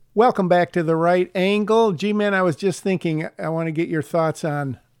Welcome back to The Right Angle. G-Man, I was just thinking, I want to get your thoughts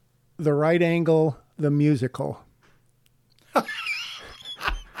on The Right Angle, the musical.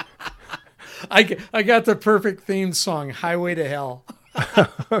 I got the perfect theme song, Highway to Hell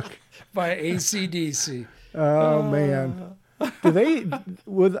by AC/DC. Oh, man. Do they,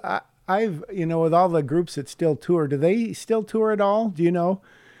 with all the groups that still tour, do they still tour at all? Do you know?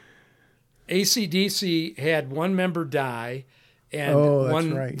 AC/DC had one member die, and that's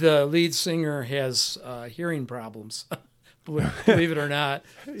right. the lead singer has hearing problems, believe it or not.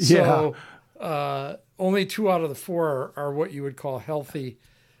 Yeah. So only 2 out of the 4 are what you would call healthy.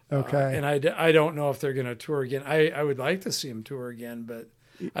 Okay. And I don't know if they're going to tour again. I would like to see them tour again, but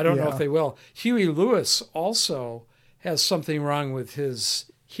I don't know if they will. Huey Lewis also has something wrong with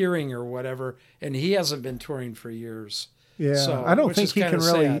his hearing or whatever, and he hasn't been touring for years. Yeah. So, I don't think he can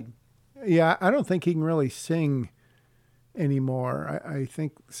really. Sad. Yeah, I don't think he can really sing anymore. I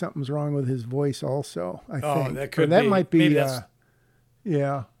think something's wrong with his voice also. I think that could that be. might be. Maybe that's...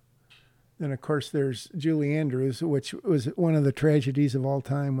 Yeah. Then of course there's Julie Andrews, which was one of the tragedies of all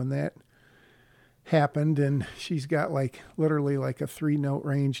time when that happened, and she's got literally a 3-note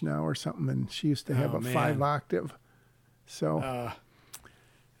range now or something, and she used to have a 5-octave. So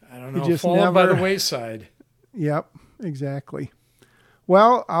I don't know. Just fallen by the wayside. Yep, exactly.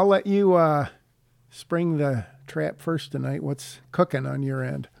 Well, I'll let you spring the trap first tonight. What's cooking on your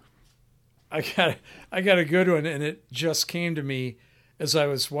end? I got a good one, and it just came to me as I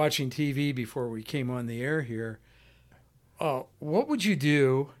was watching TV before we came on the air here. What would you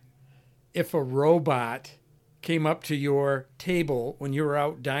do if a robot came up to your table when you were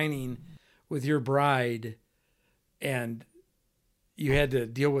out dining with your bride and you had to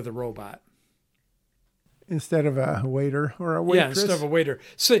deal with a robot? Instead of a waiter or a waitress? Yeah, instead of a waiter.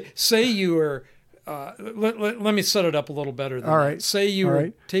 Say you were, let me set it up a little better than All that. right. Say you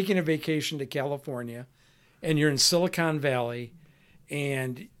were taking a vacation to California and you're in Silicon Valley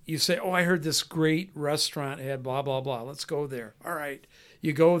and you say, oh, I heard this great restaurant had blah, blah, blah. Let's go there. All right.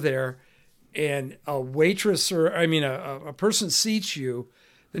 You go there and a waitress a person seats you,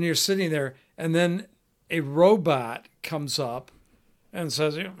 then you're sitting there and then a robot comes up and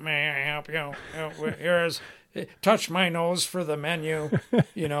says, may I help you? Here's, touch my nose for the menu,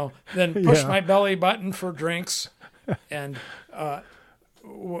 then push my belly button for drinks. And how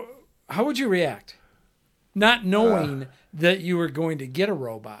would you react? Not knowing that you were going to get a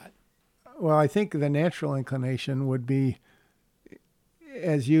robot. Well, I think the natural inclination would be,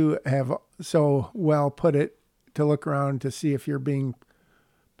 as you have so well put it, to look around to see if you're being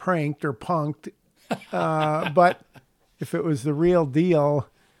pranked or punked. But if it was the real deal,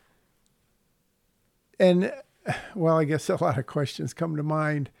 and, well, I guess a lot of questions come to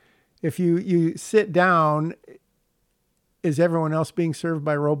mind. If you sit down, is everyone else being served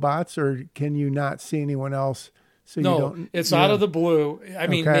by robots, or can you not see anyone else? So no, you don't, it's out of the blue. I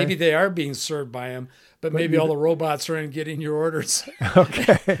mean, maybe they are being served by them, but maybe all the robots are in getting your orders.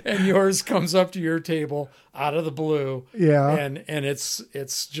 Okay. And yours comes up to your table out of the blue. Yeah. And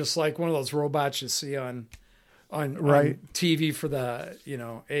it's just like one of those robots you see on TV for the,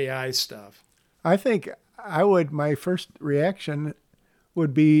 AI stuff. I think my first reaction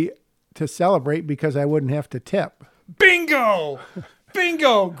would be to celebrate because I wouldn't have to tip. Bingo!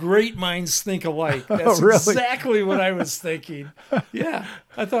 Bingo! Great minds think alike. That's really? Exactly what I was thinking. Yeah.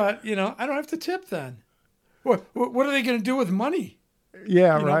 I thought, I don't have to tip then. What are they going to do with money?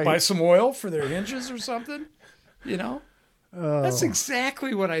 Yeah, right. Buy some oil for their hinges or something? That's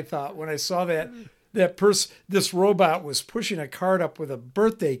exactly what I thought when I saw this robot was pushing a cart up with a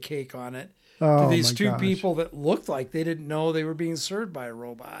birthday cake on it to these two people that looked like they didn't know they were being served by a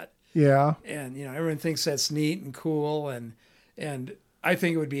robot. Yeah. And, everyone thinks that's neat and cool. And I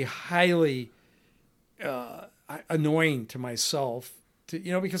think it would be highly annoying to myself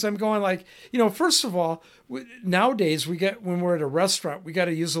because I'm going first of all, nowadays when we're at a restaurant, we got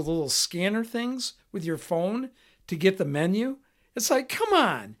to use the little scanner things with your phone to get the menu. It's like, come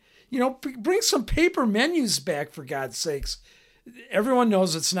on, bring some paper menus back for God's sakes. Everyone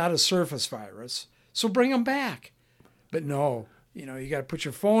knows it's not a surface virus, so bring them back. But no, you got to put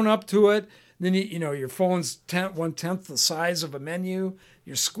your phone up to it. Then, your phone's 1/10 the size of a menu.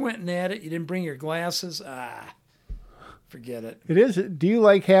 You're squinting at it. You didn't bring your glasses. Forget it. It is. Do you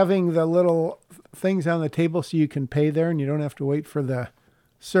like having the little things on the table so you can pay there and you don't have to wait for the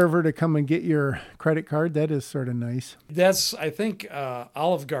server to come and get your credit card? That is sort of nice. I think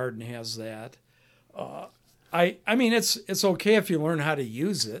Olive Garden has that. I mean, it's okay if you learn how to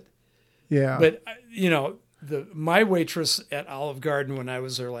use it. Yeah. But, my waitress at Olive Garden when I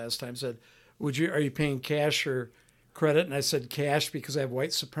was there last time said, are you paying cash or credit, and I said cash because I have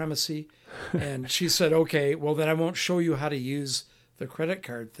white supremacy. And she said, okay, well then I won't show you how to use the credit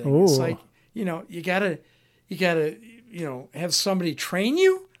card thing. Ooh. It's like, you gotta, have somebody train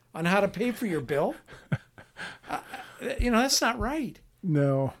you on how to pay for your bill. That's not right.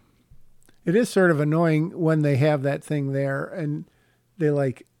 No. It is sort of annoying when they have that thing there and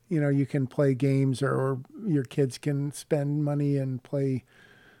they you can play games or your kids can spend money and play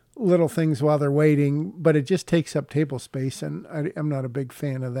little things while they're waiting, but it just takes up table space, and I'm not a big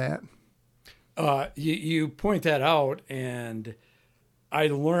fan of that. You point that out, and I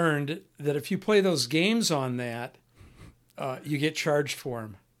learned that if you play those games on that, you get charged for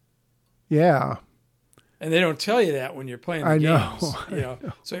them. Yeah. And they don't tell you that when you're playing the games. Know.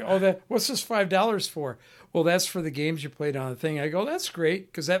 So, what's this $5 for? Well, that's for the games you played on the thing. I go, that's great,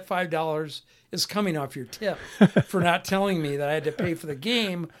 because that $5 is coming off your tip for not telling me that I had to pay for the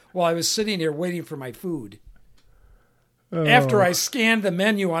game while I was sitting here waiting for my food. Oh. After I scanned the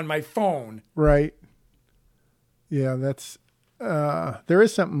menu on my phone. Right. Yeah, that's there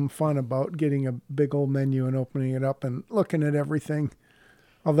is something fun about getting a big old menu and opening it up and looking at everything.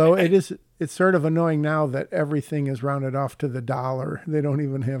 Although it's sort of annoying now that everything is rounded off to the dollar. They don't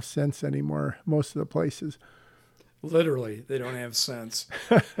even have cents anymore, most of the places. Literally, they don't have cents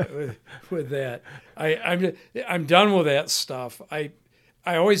with that. I'm done with that stuff. I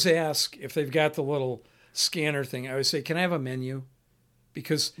always ask if they've got the little scanner thing. I always say, can I have a menu?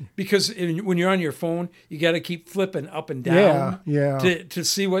 Because when you're on your phone, you got to keep flipping up and down to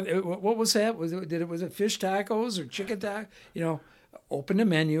see what was that? Was it fish tacos or chicken tacos? Open the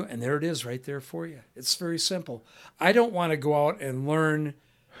menu, and there it is right there for you. It's very simple. I don't want to go out and learn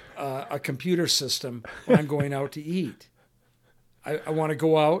a computer system when I'm going out to eat. I want to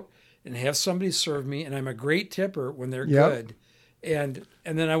go out and have somebody serve me, and I'm a great tipper when they're good. And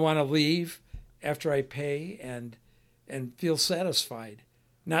then I want to leave after I pay and feel satisfied,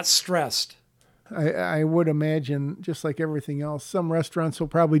 not stressed. I would imagine, just like everything else, some restaurants will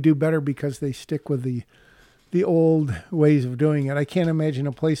probably do better because they stick with the old ways of doing it. I can't imagine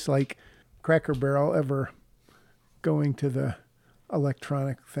a place like Cracker Barrel ever going to the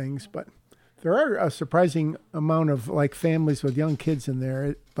electronic things, but there are a surprising amount of families with young kids in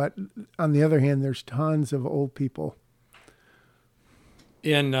there. But on the other hand, there's tons of old people.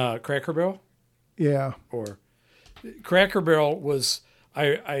 In Cracker Barrel? Yeah. Or Cracker Barrel was,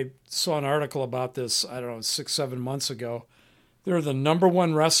 I saw an article about this, 6-7 months ago. They're the number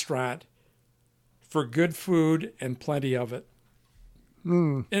one restaurant for good food and plenty of it.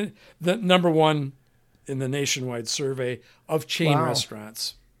 And the number one in the nationwide survey of chain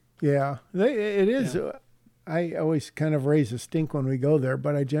restaurants. Yeah, it is. Yeah. I always kind of raise a stink when we go there,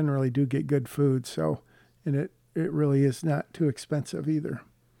 but I generally do get good food. So, and it really is not too expensive either.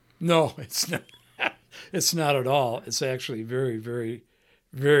 No, it's not. It's not at all. It's actually very, very,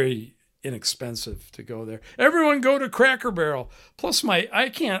 very inexpensive to go there. Everyone go to Cracker Barrel. Plus, I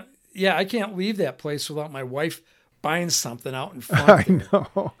can't leave that place without my wife buying something out in front. I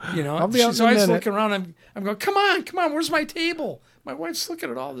know. She's always looking around. I'm going, come on, where's my table? My wife's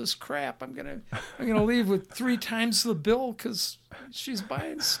looking at all this crap. I'm gonna leave with 3 times the bill because she's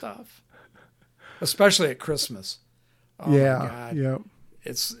buying stuff. Especially at Christmas. Oh yeah. My God. Yeah.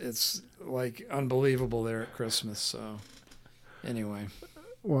 It's like unbelievable there at Christmas. So anyway.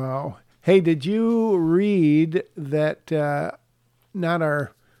 Wow. Hey, did you read that?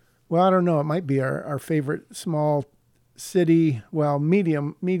 Well, I don't know. It might be our favorite small city,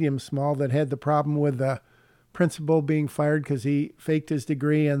 medium small, that had the problem with the principal being fired because he faked his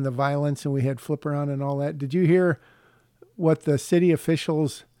degree and the violence, and we had flip around and all that. Did you hear what the city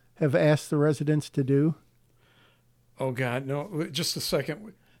officials have asked the residents to do? Oh, God, no. Just a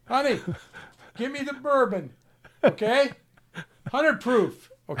second. Honey, give me the bourbon, okay? 100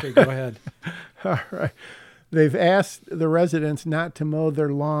 proof. Okay, go ahead. All right. They've asked the residents not to mow their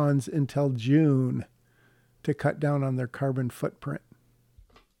lawns until June to cut down on their carbon footprint.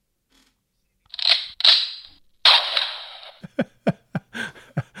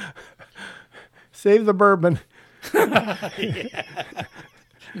 Save the bourbon. Yeah.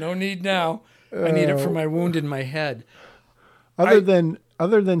 No need now. I need it for my wound in my head. Other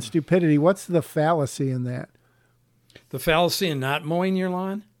than stupidity, what's the fallacy in that? The fallacy in not mowing your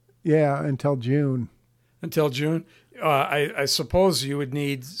lawn? Yeah, until June. Until June? I suppose you would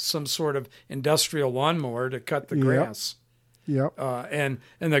need some sort of industrial lawnmower to cut the grass. Yep. And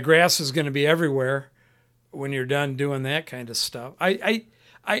the grass is going to be everywhere when you're done doing that kind of stuff.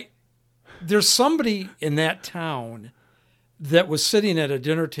 There's somebody in that town that was sitting at a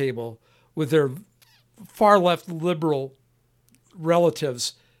dinner table with their far left liberal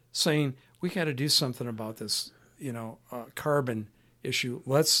relatives saying, we got to do something about this. carbon issue.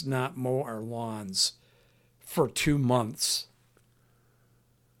 Let's not mow our lawns for 2 months.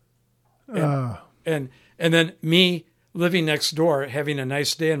 And then me living next door, having a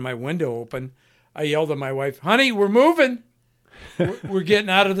nice day and my window open, I yelled at my wife, "Honey, we're moving. We're getting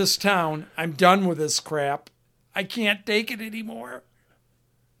out of this town. I'm done with this crap. I can't take it anymore."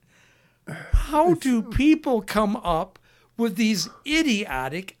 How do people come up with these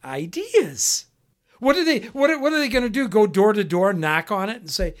idiotic ideas? What are they going to do? Go door to door, knock on it,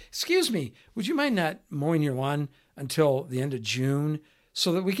 and say, "Excuse me, would you mind not mowing your lawn until the end of June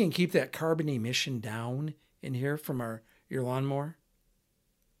so that we can keep that carbon emission down in here from your lawnmower?"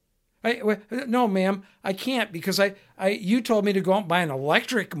 No, ma'am, I can't because you told me to go out and buy an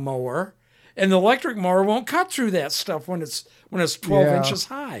electric mower, and the electric mower won't cut through that stuff when it's 12 inches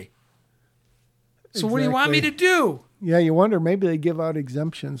high. So What do you want me to do? Yeah, you wonder, maybe they give out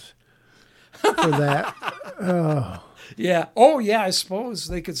exemptions for that. Oh. Yeah. Oh, yeah, I suppose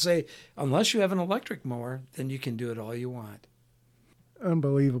they could say, unless you have an electric mower, then you can do it all you want.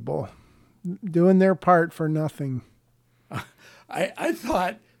 Unbelievable. Doing their part for nothing. I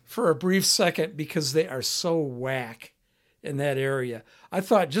thought for a brief second, because they are so whack in that area, I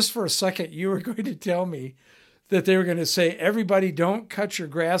thought just for a second you were going to tell me that they were going to say, everybody don't cut your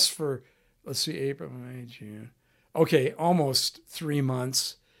grass for, let's see, April, May, June. Okay, almost 3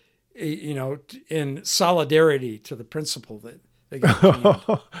 months, in solidarity to the principal that they got canned.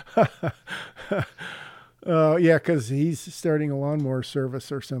 Yeah, because he's starting a lawnmower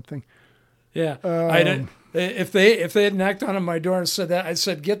service or something. Yeah, if they had knocked on my door and said that, I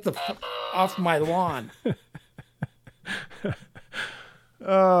said, "Get the off my lawn."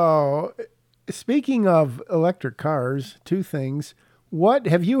 Oh, speaking of electric cars, 2 things.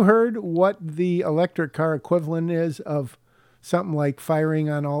 Have you heard what the electric car equivalent is of something like firing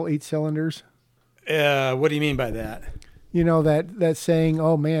on all 8 cylinders? What do you mean by that? You know, that saying,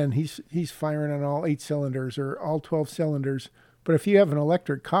 "Oh man, he's firing on all 8 cylinders or all 12 cylinders." But if you have an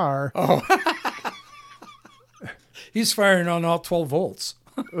electric car, he's firing on all 12 volts.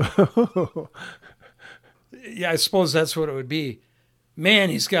 Yeah, I suppose that's what it would be. Man,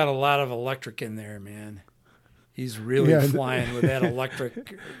 he's got a lot of electric in there, man. He's really flying with that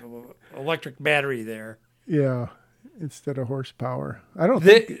electric battery there. Yeah, instead of horsepower. I don't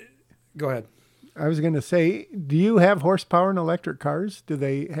think. Go ahead. I was going to say, do you have horsepower in electric cars? Do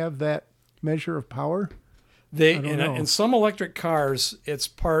they have that measure of power? In some electric cars, it's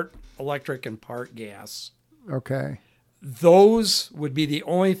part electric and part gas. Okay. Those would be the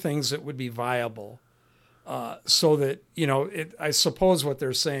only things that would be viable. So that, I suppose what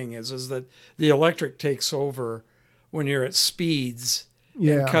they're saying is that the electric takes over when you're at speeds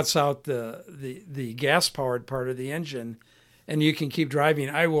and cuts out the gas-powered part of the engine, and you can keep driving.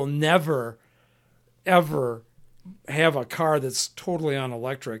 I will never, ever have a car that's totally on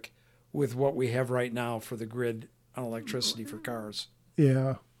electric with what we have right now for the grid on electricity for cars.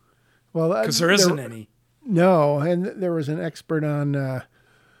 Yeah. Well, because there isn't any. No, and there was an expert on,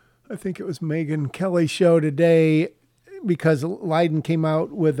 I think it was Megyn Kelly's show today, because Leiden came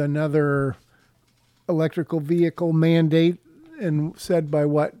out with another electrical vehicle mandate and said by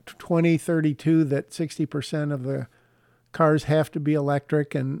 2032 that 60% of the cars have to be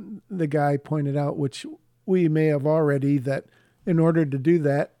electric. And the guy pointed out, which we may have already, that in order to do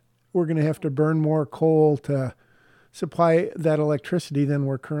that, we're going to have to burn more coal to supply that electricity than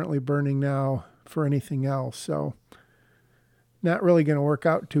we're currently burning now for anything else. So not really going to work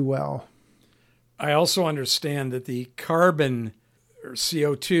out too well. I also understand that the carbon or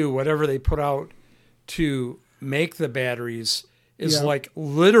CO2, whatever they put out to make the batteries, is like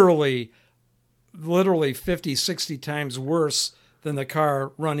literally 50, 60 times worse than the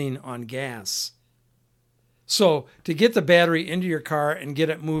car running on gas. So to get the battery into your car and get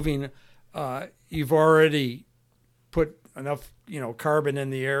it moving, you've already put enough, carbon in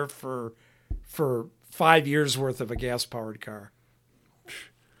the air for 5 years worth of a gas-powered car.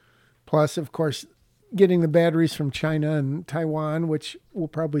 Plus, of course, getting the batteries from China and Taiwan, which will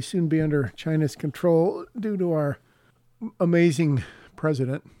probably soon be under China's control due to our amazing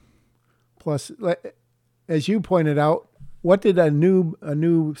president. Plus, as you pointed out, what did a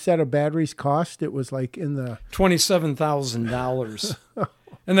new set of batteries cost? It was like in the $27,000.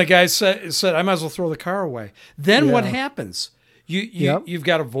 And the guy said, I might as well throw the car away. Then what happens? You've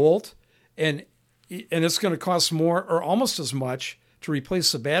got a Volt, and it's going to cost more or almost as much to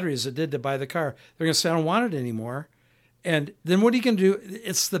replace the battery as it did to buy the car. They're going to say, I don't want it anymore. And then what are you going to do?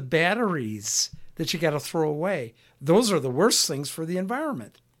 It's the batteries that you got to throw away. Those are the worst things for the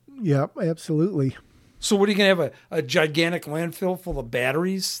environment. Yep, absolutely. So what are you going to have, a gigantic landfill full of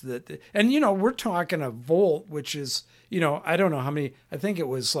batteries and we're talking a Volt, which is, I don't know how many, I think it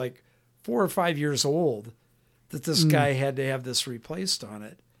was like 4 or 5 years old that this guy had to have this replaced on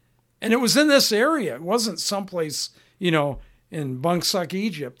it. And it was in this area. It wasn't someplace, in Bangsuck,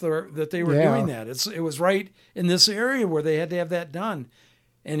 Egypt that they were doing that. It was right in this area where they had to have that done.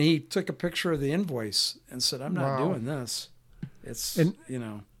 And he took a picture of the invoice and said, I'm not doing this.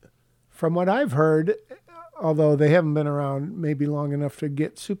 From what I've heard, although they haven't been around maybe long enough to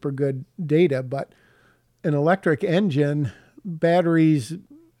get super good data, but an electric engine, batteries,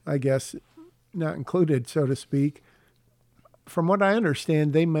 I guess, not included, so to speak, from what I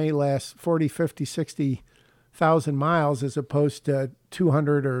understand, they may last 40, 50, 60,000 miles as opposed to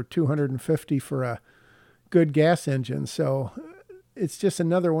 200 or 250 for a good gas engine. So it's just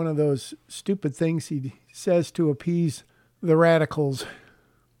another one of those stupid things he says to appease the radicals.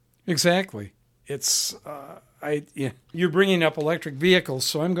 Exactly. It's you're bringing up electric vehicles,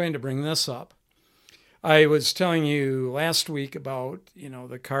 so I'm going to bring this up. I was telling you last week about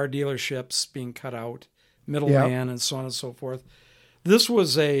the car dealerships being cut out, middleman, and so on and so forth. This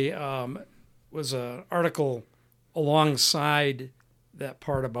was a article alongside that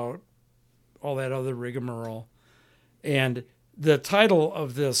part about all that other rigmarole, and the title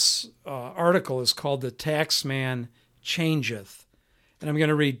of this article is called "The Taxman Changeth." And I'm going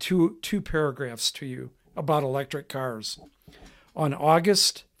to read two paragraphs to you about electric cars. On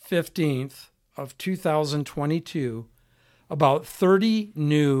August 15th of 2022, about 30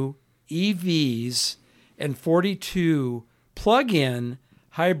 new EVs and 42 plug-in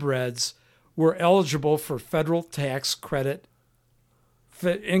hybrids were eligible for federal tax credit,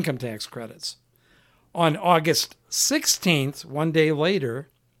 income tax credits. On August 16th, one day later,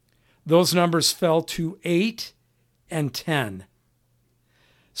 those numbers fell to 8 and 10.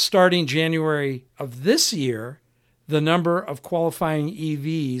 Starting January of this year, the number of qualifying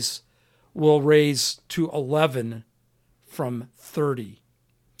EVs will raise to 11 from 30.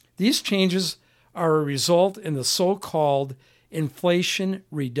 These changes are a result in the so-called Inflation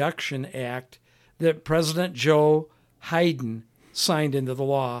Reduction Act that President Joe Biden signed into the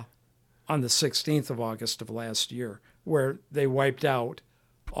law on the 16th of August of last year, where they wiped out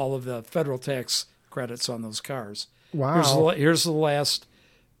all of the federal tax credits on those cars. Wow. Here's the last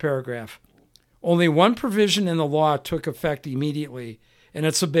paragraph. Only one provision in the law took effect immediately, and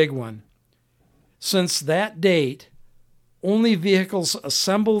it's a big one. Since that date, only vehicles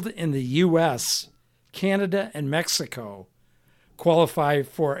assembled in the U.S., Canada, and Mexico qualify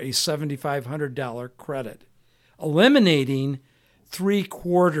for a $7,500 credit, eliminating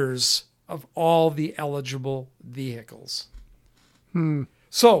 3/4 of all the eligible vehicles.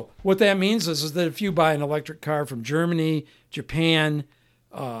 So what that means is that if you buy an electric car from Germany, Japan,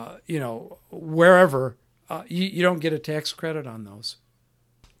 wherever, you don't get a tax credit on those.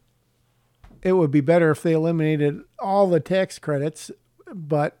 It would be better if they eliminated all the tax credits,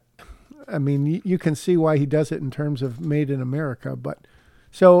 but I mean, you can see why he does it in terms of made in America. But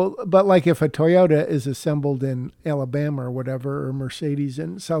like if a Toyota is assembled in Alabama or whatever, or Mercedes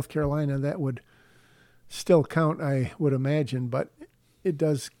in South Carolina, that would still count, I would imagine. But it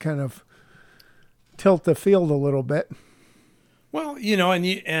does kind of tilt the field a little bit. Well,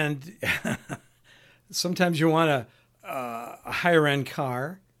 and sometimes you want a higher end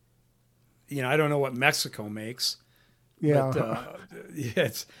car. I don't know what Mexico makes. Yeah. But,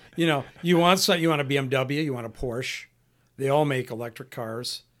 it's, you want a BMW, you want a Porsche. They all make electric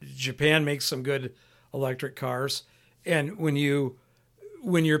cars. Japan makes some good electric cars. And when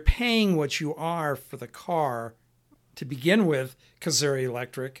you're paying what you are for the car to begin with, because they're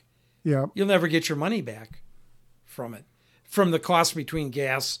electric, yeah, you'll never get your money back from it. From the cost between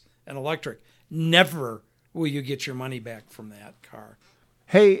gas and electric. Never will you get your money back from that car.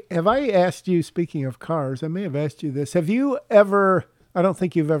 Hey, have I asked you, speaking of cars, I may have asked you this. Have you ever, I don't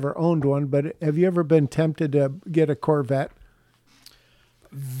think you've ever owned one, but have you ever been tempted to get a Corvette?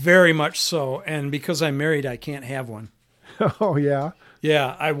 Very much so. And because I'm married, I can't have one. Oh, yeah?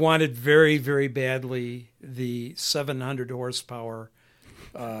 Yeah, I wanted very, very badly the 700 horsepower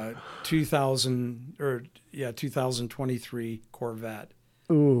 2023 Corvette.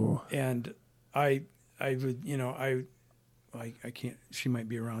 Ooh. And I would, I can't, she might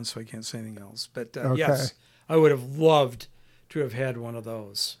be around, so I can't say anything else. But okay. Yes, I would have loved to have had one of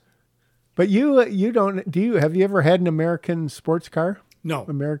those. But you don't, have you ever had an American sports car? No.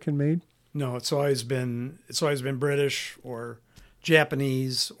 American made? No, it's always been British or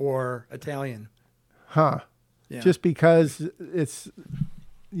Japanese or Italian. Huh. Yeah. Just because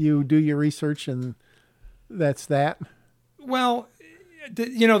you do your research and that's that? Well,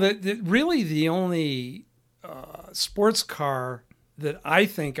 really the only sports car that I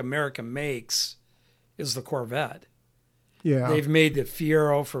think America makes is the Corvette. Yeah. They've made the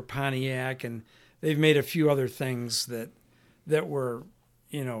Fiero for Pontiac, and they've made a few other things that were,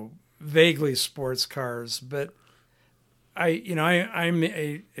 vaguely sports cars. But I'm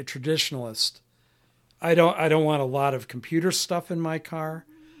a traditionalist. I don't want a lot of computer stuff in my car.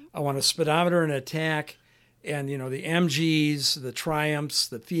 I want a speedometer and a tach, and the MGs, the Triumphs,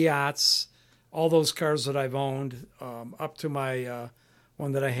 the Fiats, all those cars that I've owned up to my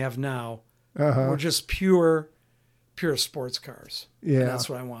one that I have now were just pure sports cars. Yeah, and that's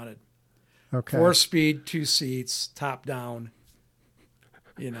what I wanted. Okay. 4-speed, 2 seats, top down.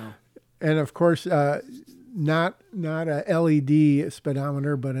 And of course, not a LED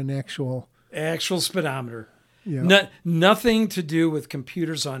speedometer, but an actual speedometer. Yeah. Nothing to do with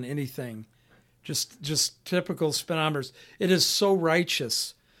computers on anything. Just typical speedometers. It is so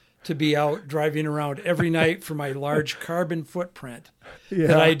righteous to be out driving around every night for my large carbon footprint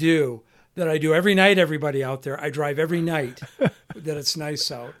that I do every night. Everybody out there, I drive every night that it's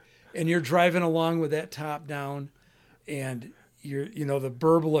nice out, and you're driving along with that top down, and you're the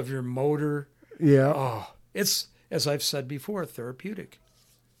burble of your motor. Yeah. Oh, it's, as I've said before, therapeutic.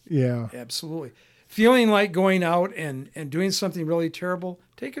 Yeah. Absolutely. Feeling like going out and doing something really terrible,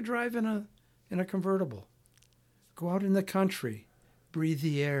 take a drive in a convertible. Go out in the country, breathe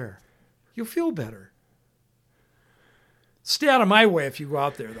the air. You'll feel better. Stay out of my way if you go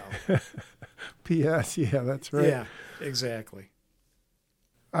out there, though. P.S. Yeah, that's right. Yeah, exactly.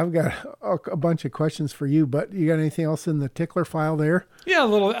 I've got a bunch of questions for you, but you got anything else in the tickler file there? Yeah,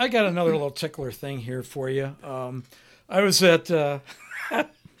 I got another little tickler thing here for you. I was at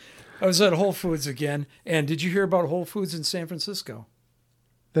Whole Foods again, and did you hear about Whole Foods in San Francisco?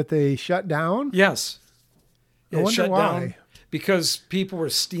 That they shut down? Yes. I wonder shut why. down because people were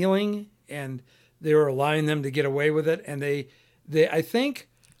stealing, and they were allowing them to get away with it. And I think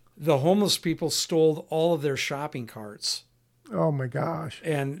the homeless people stole all of their shopping carts. Oh my gosh.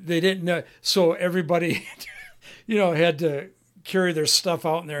 And they didn't know. So everybody, had to carry their stuff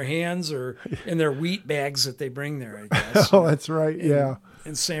out in their hands or in their wheat bags that they bring there, I guess. Oh, that's right. Yeah.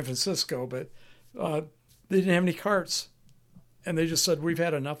 In San Francisco. But they didn't have any carts. And they just said, we've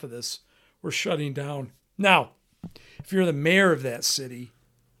had enough of this. We're shutting down. Now, if you're the mayor of that city,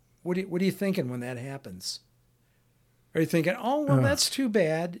 what are you thinking when that happens? Are you thinking, oh, well, that's too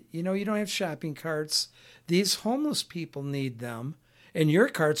bad. You don't have shopping carts. These homeless people need them. And your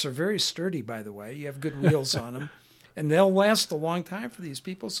carts are very sturdy, by the way. You have good wheels on them. And they'll last a long time for these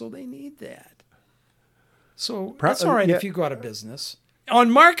people, so they need that. So that's all right if you go out of business. On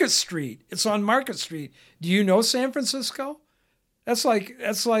Market Street. It's on Market Street. Do you know San Francisco? That's like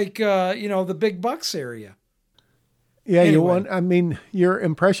the big bucks area. Yeah, Anyway. your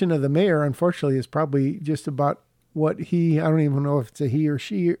impression of the mayor, unfortunately, is probably just about what I don't even know if it's a he or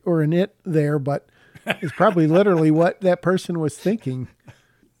she or an it there, but it's probably literally what that person was thinking.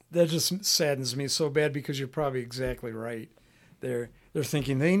 That just saddens me so bad because you're probably exactly right. They're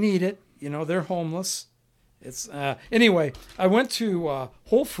thinking they need it. They're homeless. It's anyway. I went to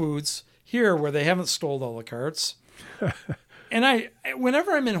Whole Foods here where they haven't stole all the carts, and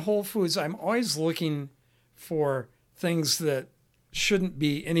whenever I'm in Whole Foods, I'm always looking for things that shouldn't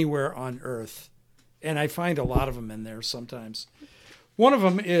be anywhere on earth. And I find a lot of them in there sometimes. One of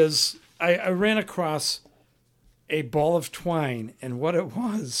them is I ran across a ball of twine, and what it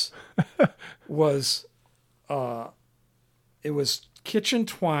was it was Kitchen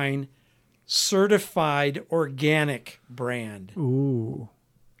Twine certified organic brand. Ooh.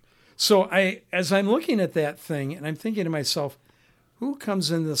 So as I'm looking at that thing, and I'm thinking to myself, who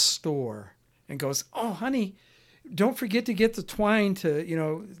comes in the store and goes, oh, honey, don't forget to get the twine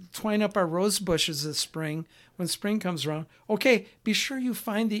to, twine up our rose bushes this spring when spring comes around. Okay, be sure you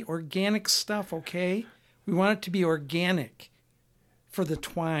find the organic stuff, okay? We want it to be organic for the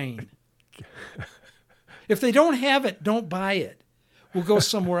twine. If they don't have it, don't buy it. We'll go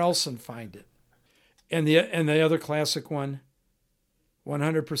somewhere else and find it. And the other classic one,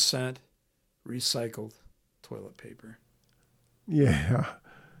 100% recycled toilet paper. Yeah.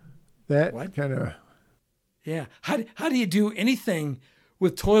 That kind of... Yeah. How do you do anything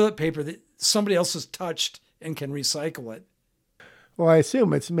with toilet paper that somebody else has touched and can recycle it? Well, I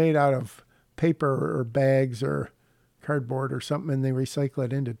assume it's made out of paper or bags or cardboard or something, and they recycle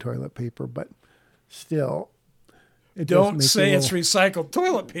it into toilet paper. But still, don't say it's recycled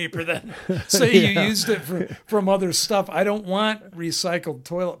toilet paper then. Say you used it from other stuff. I don't want recycled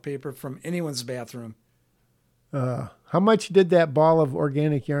toilet paper from anyone's bathroom. How much did that ball of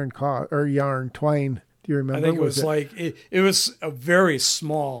organic yarn twine Do you I remember? think it was like it was a very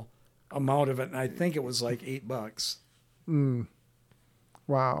small amount of it, and I think it was like $8.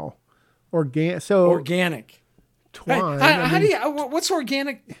 Wow. So Organic. twine. How do you? What's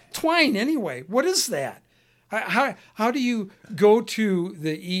organic twine anyway? What is that? How do you go to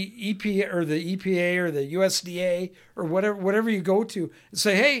the EPA or the EPA or the USDA or whatever you go to and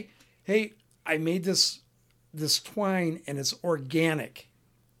say, hey, I made this twine and it's organic.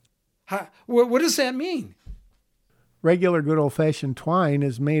 What does that mean? Regular good old fashioned twine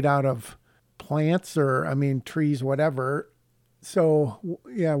is made out of plants or, trees, whatever. So,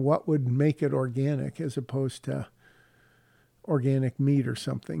 yeah, what would make it organic as opposed to organic meat or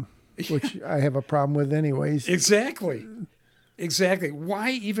something, which I have a problem with anyways. Exactly.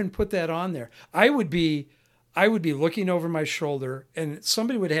 Why even put that on there? I would be looking over my shoulder and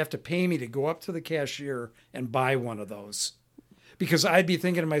somebody would have to pay me to go up to the cashier and buy one of those. Because I'd be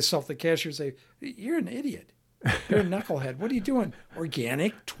thinking to myself, the cashier would say, "You're an idiot. You're a knucklehead. What are you doing?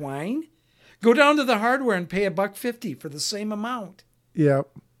 Organic twine? Go down to the hardware and pay $1.50 for the same amount." Yep.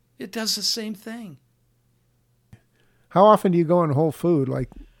 It does the same thing. How often do you go in Whole Food? Like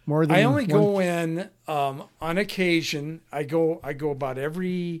more than I only go in on occasion. I go about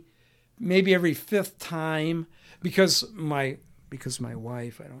maybe every fifth time because my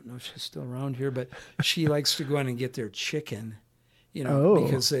wife, I don't know if she's still around here, but she likes to go in and get their chicken.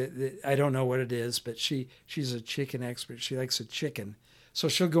 Because I don't know what it is, but she's a chicken expert. She likes a chicken. So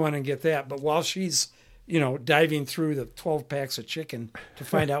she'll go in and get that. But while she's, diving through the 12 packs of chicken to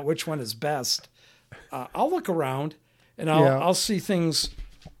find out which one is best, I'll look around and I'll see things.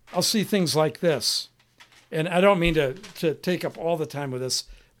 I'll see things like this. And I don't mean to take up all the time with this,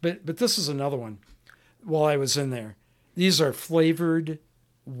 but this is another one while I was in there. These are flavored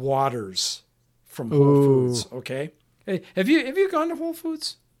waters from Whole Foods, okay? Hey, have you gone to Whole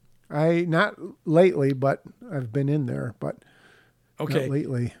Foods? Not lately, but I've been in there, but okay. Not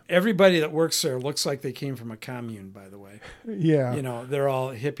lately. Everybody that works there looks like they came from a commune, by the way. Yeah. They're all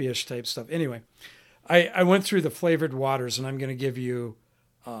hippie-ish type stuff. Anyway, I went through the flavored waters, and I'm going to give you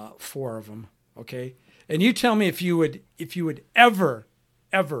 4 of them, okay? And you tell me if you would ever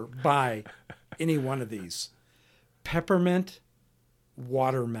buy any one of these. Peppermint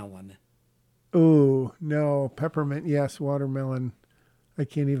watermelon. Ooh, no. Peppermint, yes. Watermelon. I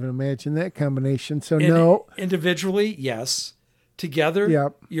can't even imagine that combination. So no. Individually, yes. Together,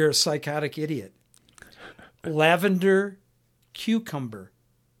 yep. You're a psychotic idiot. Lavender cucumber.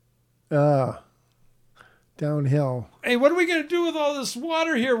 Downhill. Hey, what are we going to do with all this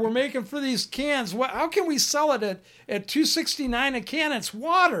water here we're making for these cans? How can we sell it at $2.69 a can? It's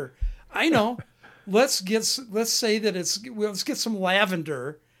water. I know. Let's say that let's get some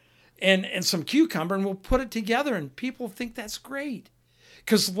lavender and some cucumber, and we'll put it together, and people think that's great.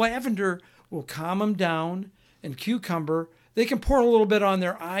 Because lavender will calm them down, and cucumber, they can pour a little bit on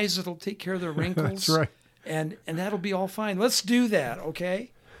their eyes. It'll take care of their wrinkles. That's right. And that'll be all fine. Let's do that,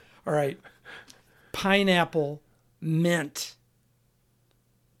 okay? All right. Pineapple mint.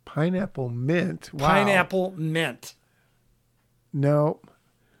 Pineapple mint? Wow. Pineapple mint. No.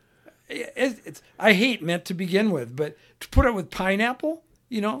 I hate mint to begin with, but to put it with pineapple,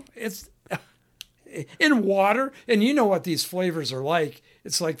 it's in water, and you know what these flavors are like.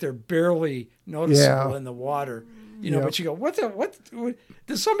 It's like they're barely noticeable in the water, Yep. But you go, what?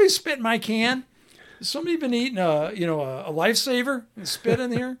 Did somebody spit in my can? Has somebody been eating a lifesaver and spit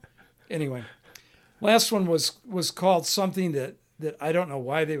in here? Anyway, last one was called something that I don't know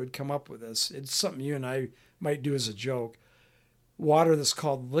why they would come up with this. It's something you and I might do as a joke. Water that's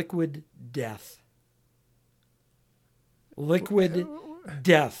called liquid death. Liquid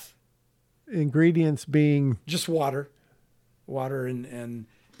death. Ingredients being just water and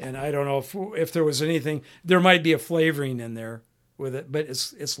I don't know if there was anything. There might be a flavoring in there with it, but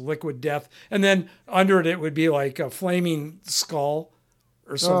it's liquid death. And then under it would be like a flaming skull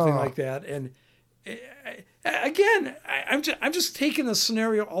or something like that. And again, I'm just taking the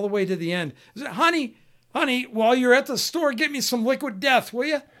scenario all the way to the end. Honey, while you're at the store, get me some liquid death, will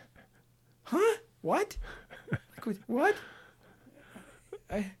you? Huh? What? Liquid what?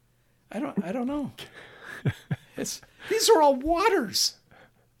 I don't know. These are all waters.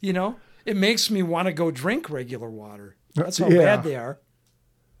 It makes me want to go drink regular water. That's how bad they are.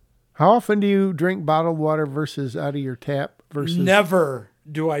 How often do you drink bottled water versus out of your tap versus? Never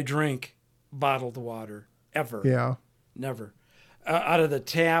do I drink bottled water ever. Yeah. Never. Out of the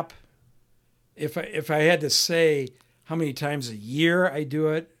tap, if I had to say how many times a year I do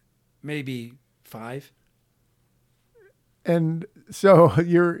it, maybe 5. And so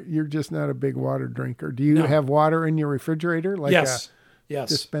you're just not a big water drinker. Do you have water in your refrigerator? Yes. Yes.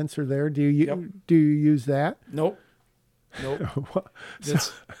 dispenser there. Do you Yep. do you use that? Nope.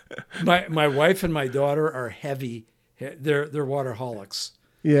 That's, my wife and my daughter are heavy. They're waterholics.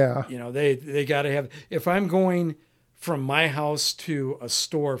 Yeah. You know, they got to have. If I'm going from my house to a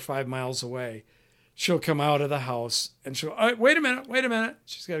store 5 miles away, she'll come out of the house and she'll, wait a minute.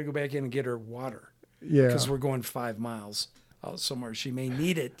 She's got to go back in and get her water Yeah. because we're going 5 miles out somewhere. She may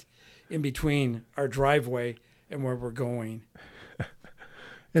need it in between our driveway and where we're going.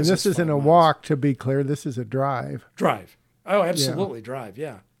 And this isn't a walk, to be clear. This is a drive. Drive. Oh, absolutely. Drive.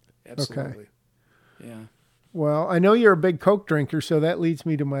 Yeah. Absolutely. Okay. Yeah. Well, I know you're a big Coke drinker, so that leads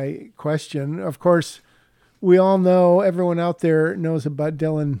me to my question. Of course, we all know, everyone out there knows about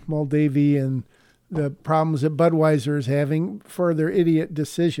Dylan Mulvaney and the problems that Budweiser is having for their idiot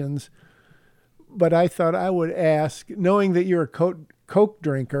decisions. But I thought I would ask, knowing that you're a Coke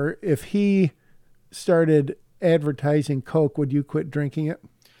drinker, if he started advertising Coke, would you quit drinking it?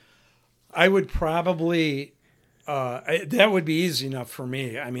 I would probably, that would be easy enough for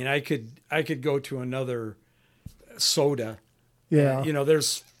me. I mean, I could go to another soda. Yeah. You know,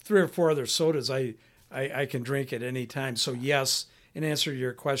 there's 3 or 4 other sodas I can drink at any time. So yes, in answer to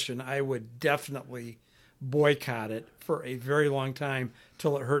your question, I would definitely boycott it for a very long time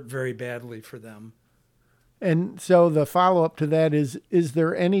till it hurt very badly for them. And so the follow-up to that is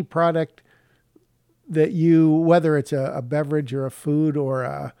there any product that you, whether it's a beverage or a food or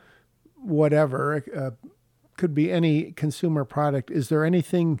a whatever, could be any consumer product, is there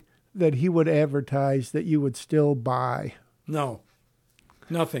anything that he would advertise that you would still buy? No,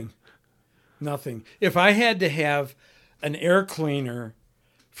 nothing. If I had to have an air cleaner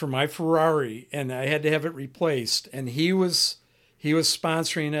for my Ferrari and I had to have it replaced and he was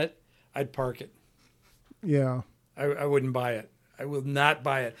sponsoring it, I'd park it. Yeah. I wouldn't buy it. I will not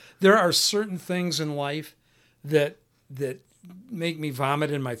buy it. There are certain things in life that make me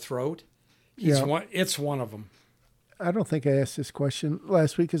vomit in my throat. It's one of them. I don't think I asked this question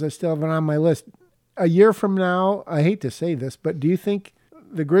last week because I still have it on my list. A year from now, I hate to say this, but do you think,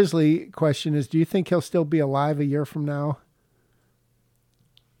 the Grizzly question is, do you think he'll still be alive a year from now?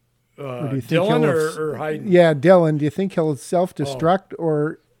 Or do you think Dylan or Hayden? Yeah, Dylan. Do you think he'll self-destruct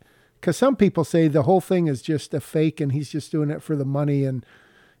or... Because some people say the whole thing is just a fake and he's just doing it for the money and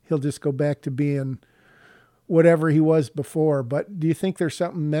he'll just go back to being whatever he was before. But do you think there's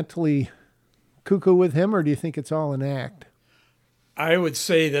something mentally cuckoo with him, or do you think it's all an act? I would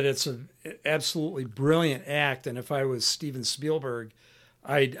say that it's an absolutely brilliant act. And if I was Steven Spielberg,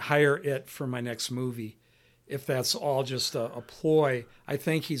 I'd hire it for my next movie. If that's all just a ploy, I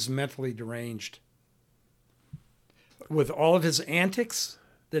think he's mentally deranged. With all of his antics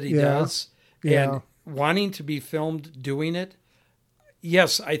that he does and wanting to be filmed doing it.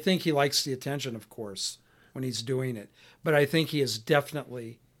 Yes, I think he likes the attention, of course, when he's doing it. But I think he is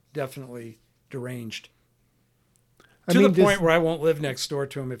definitely deranged. To the point where I won't live next door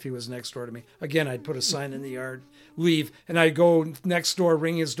to him if he was next door to me. Again, I'd put a sign in the yard, leave, and I'd go next door,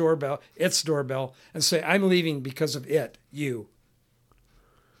 ring its doorbell, and say, I'm leaving because of it, you.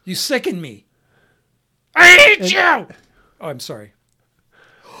 You sicken me. I hate you! Oh, I'm sorry.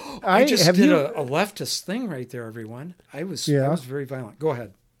 I just did a leftist thing right there, everyone. I was very violent. Go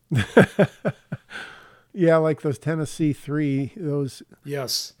ahead. Yeah, like those Tennessee 3, those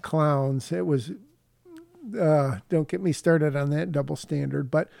clowns. It was, don't get me started on that double standard.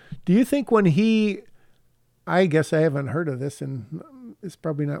 But do you think when I guess I haven't heard of this and it's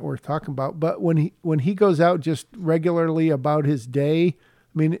probably not worth talking about, but when he goes out just regularly about his day,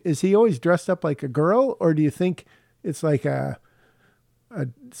 I mean, is he always dressed up like a girl, or do you think it's like a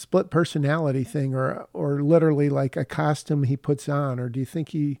split personality thing or literally like a costume he puts on? Or do you think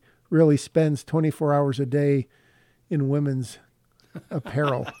he really spends 24 hours a day in women's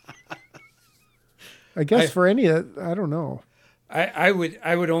apparel? I guess for any of I don't know. I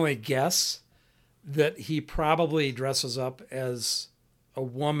would only guess that he probably dresses up as a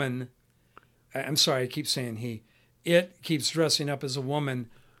woman. I'm sorry, I keep saying he. It keeps dressing up as a woman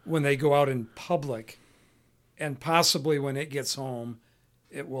when they go out in public, and possibly when it gets home,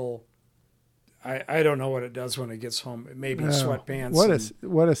 it will. I don't know what it does when it gets home. Maybe sweatpants.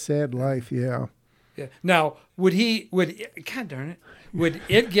 What a sad life. Yeah. Yeah. Now, God darn it, would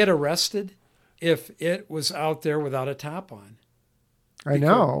it get arrested if it was out there without a top on? I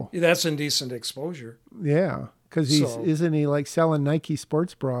know. That's indecent exposure. Yeah, because isn't he like selling Nike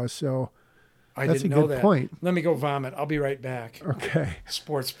sports bras? So that's a good point. Let me go vomit. I'll be right back. Okay.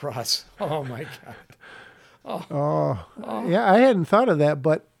 Sports bras. Oh my God. Oh. Yeah, I hadn't thought of that,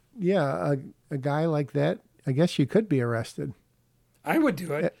 but yeah, a guy like that, I guess you could be arrested. I would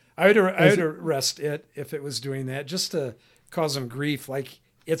do it. I would arrest it if it was doing that, just to cause them grief like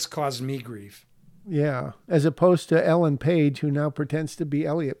it's caused me grief. Yeah, as opposed to Ellen Page, who now pretends to be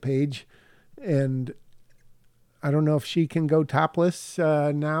Elliot Page, and I don't know if she can go topless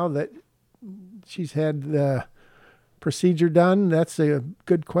now that she's had the procedure done. That's a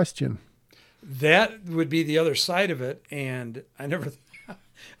good question. That would be the other side of it, and I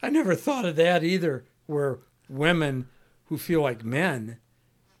never thought of that either, where women who feel like men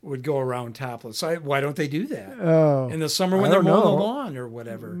would go around topless. Why don't they do that in the summer when they're mowing the lawn or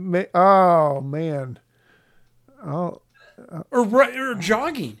whatever? Oh man, or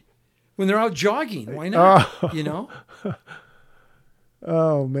jogging when they're out jogging. Why not? You know.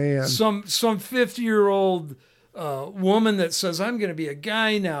 Oh man, some 50-year-old woman that says, I'm going to be a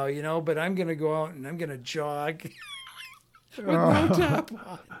guy now, you know, but I'm going to go out and I'm going to jog with no top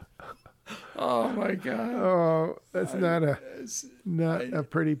on. Oh my God. Oh, that's not a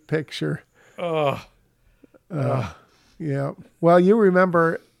pretty picture. Yeah. Well, you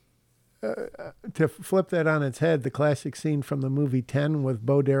remember, to flip that on its head, the classic scene from the movie 10 with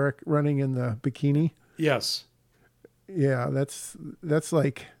Bo Derek running in the bikini. Yes. Yeah, that's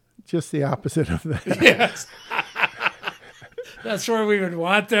like just the opposite of that. Yes. That's where we would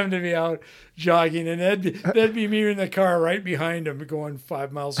want them to be out jogging, and that'd be me in the car right behind them, going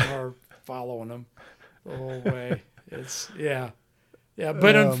 5 miles an hour, following them the whole way. Yeah.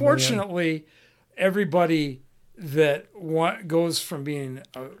 But unfortunately, everybody that goes from being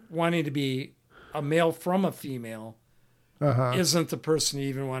wanting to be a male from a female isn't the person you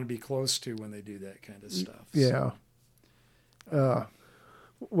even want to be close to when they do that kind of stuff. Yeah. So.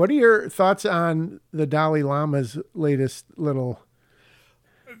 What are your thoughts on the Dalai Lama's latest little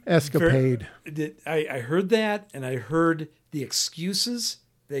escapade? I heard that, and I heard the excuses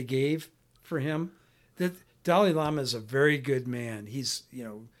they gave for him. That Dalai Lama is a very good man. He's,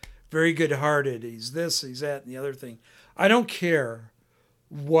 very good-hearted. He's this, he's that, and the other thing. I don't care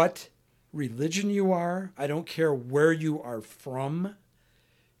what religion you are. I don't care where you are from.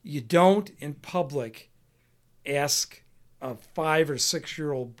 You don't, in public, ask a 5 or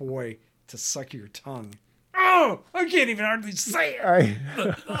 6-year-old boy to suck your tongue. Oh, I can't even hardly say it.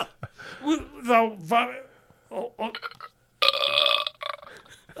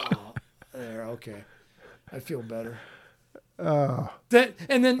 There, okay. I feel better. And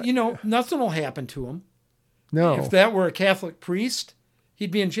then, nothing will happen to him. No. If that were a Catholic priest, he'd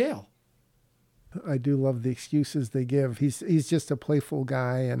be in jail. I do love the excuses they give. He's just a playful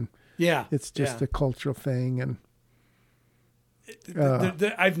guy, and it's just a cultural thing, and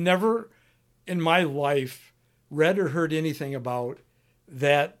I've never in my life read or heard anything about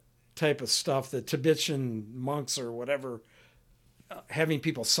that type of stuff, the Tibetan monks or whatever, having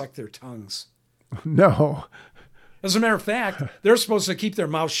people suck their tongues. No. As a matter of fact, they're supposed to keep their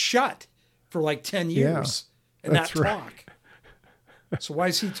mouth shut for like 10 years and not talk. Right. So why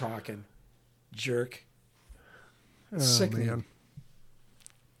is he talking? Jerk. Sickening.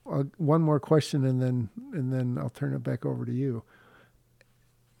 Man. One more question, and then I'll turn it back over to you.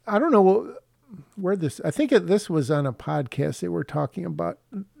 I don't know where I think this was on a podcast. They were talking about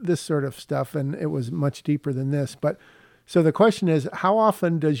this sort of stuff, and it was much deeper than this. But so the question is, how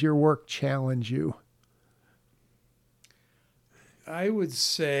often does your work challenge you? I would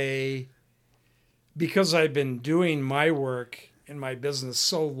say, because I've been doing my work in my business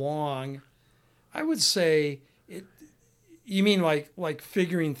so long, I would say it. You mean like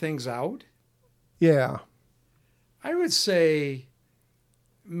figuring things out? Yeah. I would say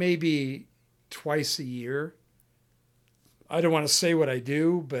maybe twice a year. I don't want to say what I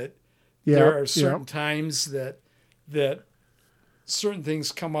do, but there are certain times that certain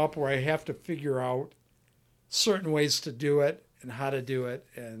things come up where I have to figure out certain ways to do it and how to do it.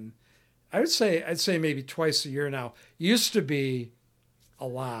 And I'd say maybe twice a year now. Used to be a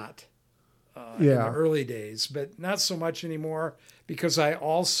lot in the early days, but not so much anymore, because I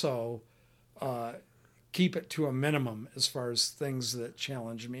also keep it to a minimum as far as things that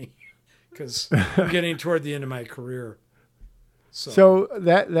challenge me, because I'm getting toward the end of my career. So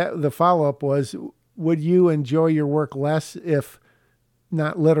that the follow-up was, would you enjoy your work less if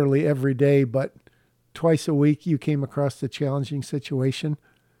not literally every day, but twice a week you came across a challenging situation?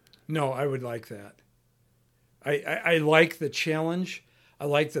 No, I would like that. I like the challenge. I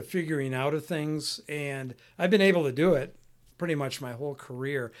like the figuring out of things, and I've been able to do it pretty much my whole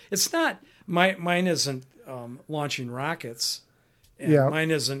career. It's not mine isn't launching rockets, and mine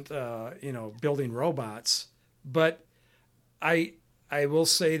isn't building robots, but I will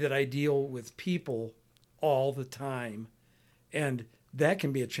say that I deal with people all the time, and that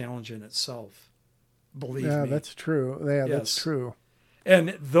can be a challenge in itself. Believe me. Yeah, that's true. Yeah, that's true.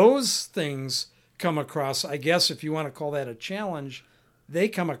 And those things come across, I guess if you want to call that a challenge, they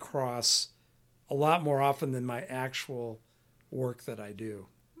come across a lot more often than my actual work that I do.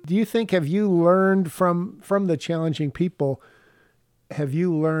 Do you think, have you learned from the challenging people, have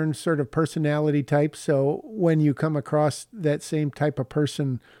you learned sort of personality types? So when you come across that same type of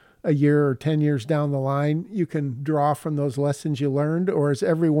person a year or 10 years down the line, you can draw from those lessons you learned? Or is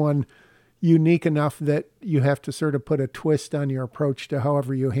everyone unique enough that you have to sort of put a twist on your approach to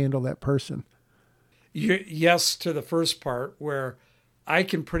however you handle that person? Yes, to the first part, where I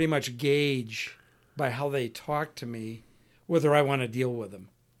can pretty much gauge by how they talk to me whether I want to deal with them.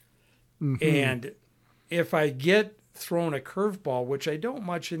 Mm-hmm. And if I get thrown a curveball, which I don't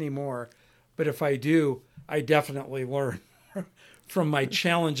much anymore, but if I do, I definitely learn from my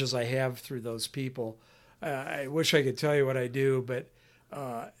challenges I have through those people. I wish I could tell you what I do, but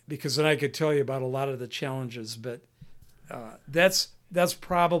because then I could tell you about a lot of the challenges. But that's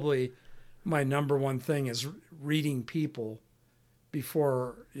probably my number one thing, is reading people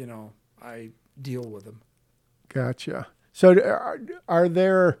before I deal with them. Gotcha. So are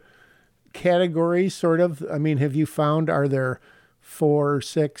there categories sort of? I mean, have you found, are there 4,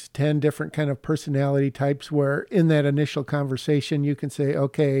 6, 10 different kind of personality types where in that initial conversation you can say,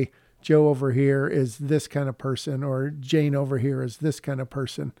 okay, Joe over here is this kind of person, or Jane over here is this kind of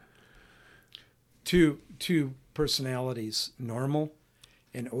person? Two personalities, normal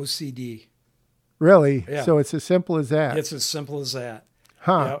and OCD. Really? Yeah. So it's as simple as that? It's as simple as that.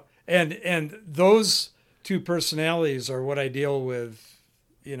 Huh. And those two personalities are what I deal with,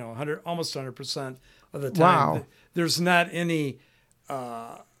 almost 100% of the time. Wow. There's not any,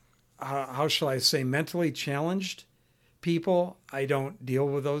 how shall I say, mentally challenged people. I don't deal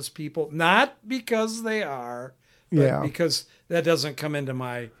with those people, not because they are, but because that doesn't come into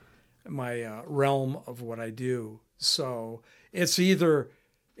my realm of what I do. So it's either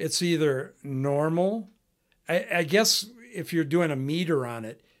normal. I guess if you're doing a meter on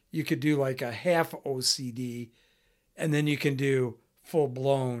it, you could do like a half OCD, and then you can do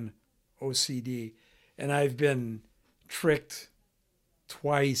full-blown OCD. And I've been tricked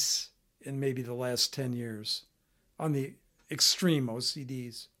twice in maybe the last 10 years on the extreme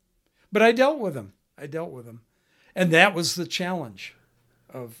OCDs. But I dealt with them. And that was the challenge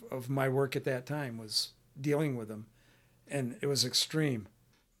of my work at that time, was dealing with them. And it was extreme.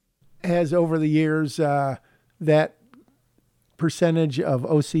 Has over the years, that percentage of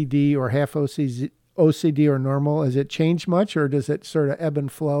OCD or half OCD or normal, has it changed much, or does it sort of ebb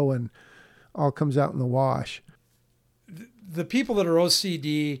and flow and all comes out in the wash? The people that are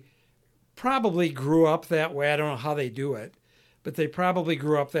OCD probably grew up that way. I don't know how they do it, but they probably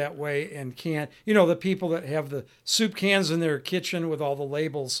grew up that way and can't. The people that have the soup cans in their kitchen with all the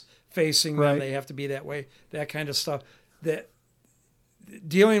labels facing them, they have to be that way, that kind of stuff. That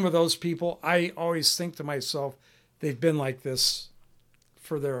dealing with those people, I always think to myself, they've been like this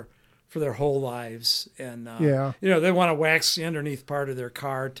for their whole lives. And, they want to wax the underneath part of their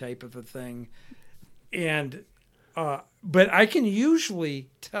car type of a thing. And, but I can usually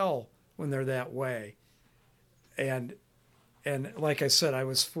tell when they're that way. And like I said, I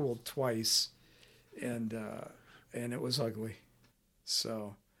was fooled twice, and it was ugly.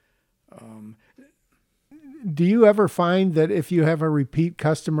 So, do you ever find that if you have a repeat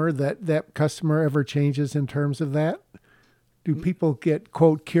customer, that customer ever changes in terms of that? Do people get,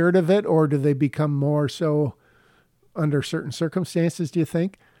 quote, cured of it, or do they become more so under certain circumstances, do you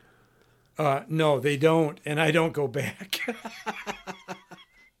think? No, they don't, and I don't go back.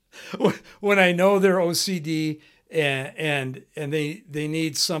 When I know they're OCD and they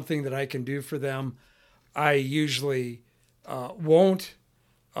need something that I can do for them, I usually won't.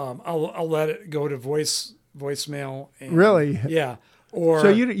 I'll let it go to voicemail. And, really? Yeah. Or so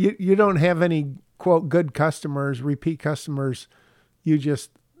you don't have any, quote, good customers, repeat customers.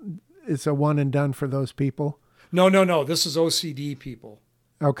 It's a one and done for those people. No. This is OCD people.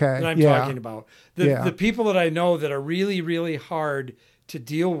 Okay. That I'm talking about. The people that I know that are really, really hard to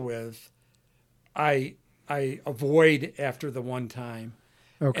deal with, I avoid after the one time.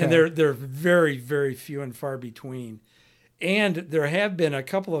 Okay. And they're very, very few and far between. And there have been a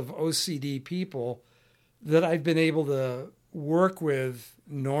couple of OCD people that I've been able to work with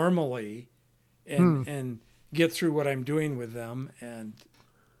normally and get through what I'm doing with them, and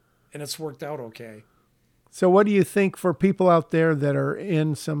it's worked out okay. So what do you think for people out there that are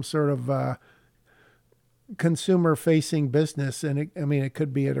in some sort of consumer-facing business, and it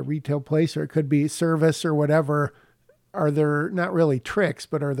could be at a retail place or it could be service or whatever, are there not really tricks,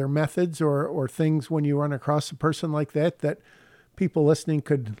 but are there methods or things when you run across a person like that people listening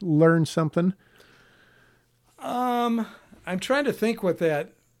could learn something? I'm trying to think what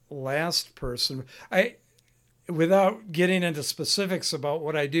that last person, without getting into specifics about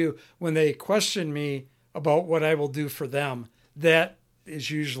what I do, when they question me about what I will do for them, that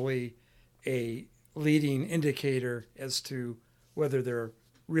is usually a leading indicator as to whether they're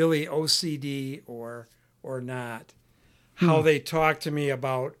really OCD or not. How they talk to me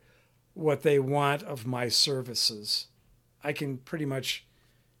about what they want of my services. I can pretty much,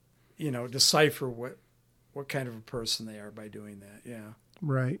 decipher what kind of a person they are by doing that. Yeah.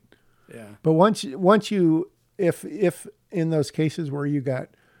 Right. Yeah. But once you, if in those cases where you got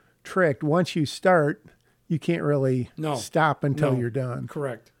tricked, once you start, you can't really stop until you're done.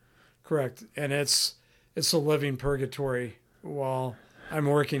 Correct. And it's a living purgatory while I'm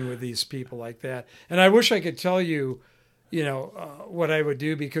working with these people like that. And I wish I could tell you, what I would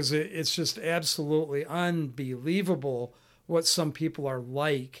do, because it's just absolutely unbelievable what some people are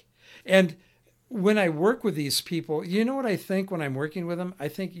like. And when I work with these people, you know what I think when I'm working with them? I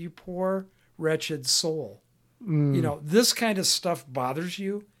think, you poor, wretched soul. This kind of stuff bothers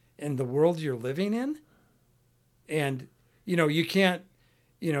you in the world you're living in. And, you can't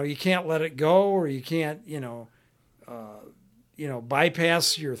let it go, or you can't,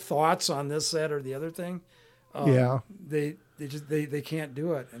 bypass your thoughts on this, that, or the other thing. They can't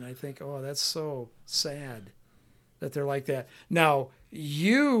do it. And I think, oh, that's so sad that they're like that. Now,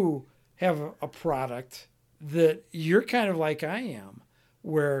 you have a product that you're kind of like I am,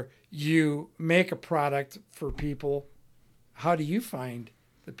 where you make a product for people. How do you find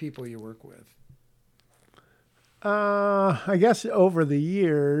the people you work with? I guess over the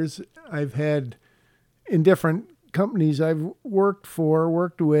years, I've had, in different companies I've worked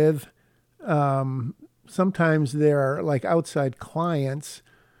with, sometimes there are like outside clients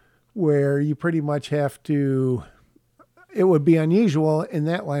where you pretty much have to, it would be unusual in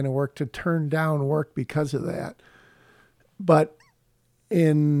that line of work to turn down work because of that. But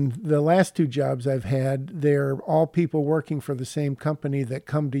in the last two jobs I've had, they're all people working for the same company that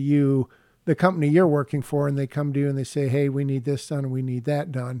come to you, the company you're working for, and they come to you and they say, hey, we need this done and we need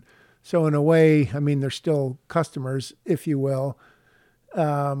that done. So in a way, they're still customers, if you will.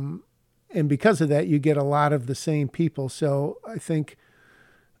 And because of that, you get a lot of the same people. So I think,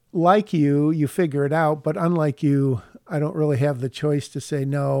 like you figure it out. But unlike you, I don't really have the choice to say,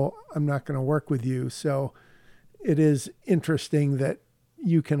 no, I'm not going to work with you. So it is interesting that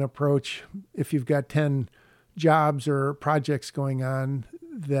you can approach, if you've got 10 jobs or projects going on,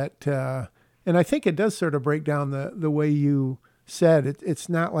 that, and I think it does sort of break down the way you said. It's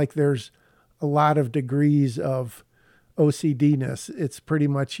not like there's a lot of degrees of OCD-ness. It's pretty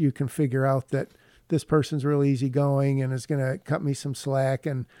much, you can figure out that this person's really easygoing and is going to cut me some slack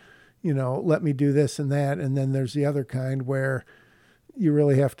and, let me do this and that. And then there's the other kind where you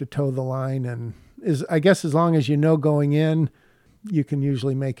really have to toe the line. And I guess as long as going in, you can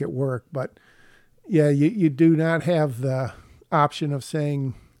usually make it work. But yeah, you do not have the option of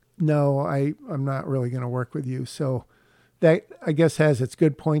saying, no, I'm not really going to work with you. So that, I guess, has its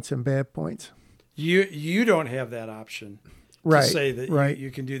good points and bad points. You don't have that option to say that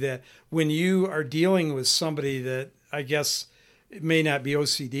you can do that. When you are dealing with somebody that, I guess, it may not be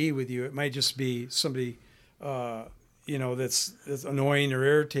OCD with you, it might just be somebody, that's annoying or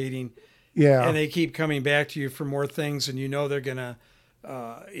irritating. Yeah. And they keep coming back to you for more things, and they're going to,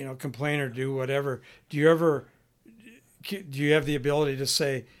 complain or do whatever. Do you have the ability to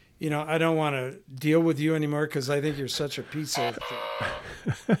say, I don't want to deal with you anymore because I think you're such a piece of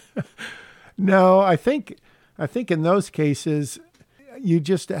shit? No, I think in those cases, you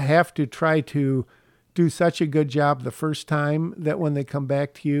just have to try to do such a good job the first time that when they come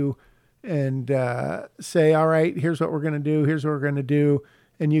back to you and say, all right, here's what we're going to do, here's what we're going to do.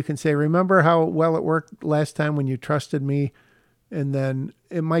 And you can say, remember how well it worked last time when you trusted me? And then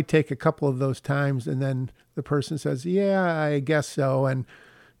it might take a couple of those times. And then the person says, yeah, I guess so. And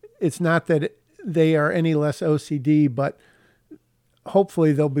it's not that they are any less OCD, but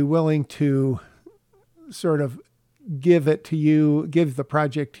hopefully they'll be willing to sort of give it to you, give the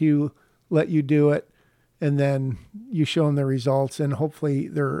project to you, let you do it, and then you show them the results, and hopefully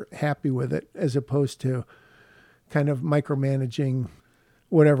they're happy with it, as opposed to kind of micromanaging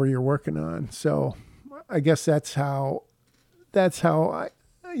whatever you're working on. So I guess that's how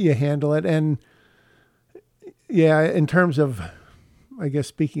you handle it. And yeah, in terms of, I guess,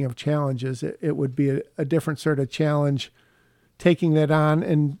 speaking of challenges, it would be a different sort of challenge, taking that on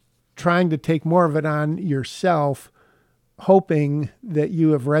and trying to take more of it on yourself, hoping that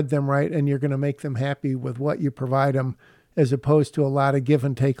you have read them right and you're going to make them happy with what you provide them, as opposed to a lot of give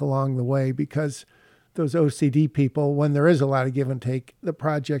and take along the way. Because those OCD people, when there is a lot of give and take, the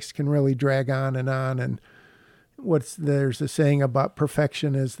projects can really drag on. And there's a saying about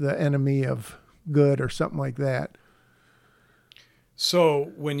perfection is the enemy of good or something like that.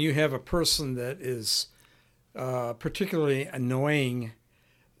 So when you have a person that is particularly annoying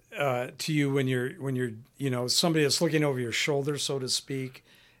to you when you're somebody that's looking over your shoulder, so to speak,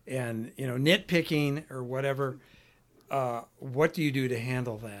 and nitpicking or whatever, what do you do to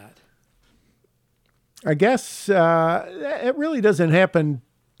handle that? I guess it really doesn't happen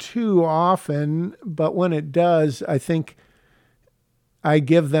too often, but when it does, I think I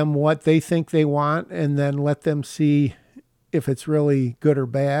give them what they think they want and then let them see if it's really good or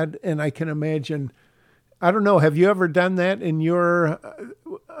bad. And I can imagine, I don't know, have you ever done that in your,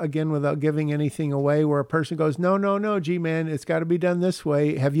 again, without giving anything away, where a person goes, no, G-Man, it's got to be done this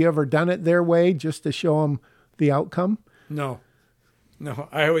way. Have you ever done it their way just to show them the outcome? No.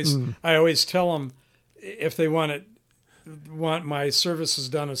 I always tell them if they want my services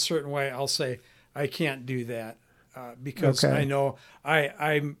done a certain way, I'll say, I can't do that because I know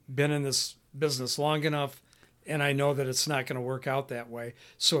I've been in this business long enough and I know that it's not going to work out that way.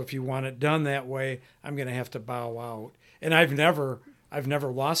 So if you want it done that way, I'm going to have to bow out. And I've never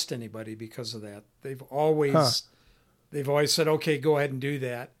lost anybody because of that. They've always said, okay, go ahead and do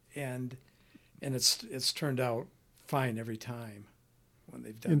that. And it's turned out fine every time when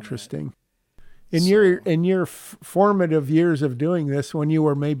they've done Interesting. That. In your formative years of doing this, when you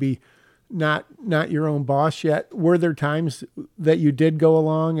were maybe not your own boss yet, were there times that you did go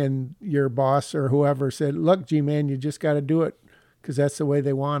along and your boss or whoever said, look, G-Man, you just got to do it because that's the way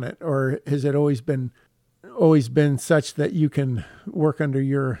they want it? Or has it always been such that you can work under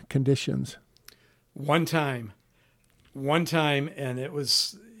your conditions? One time, and it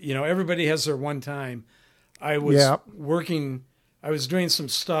was, everybody has their one time. I was doing some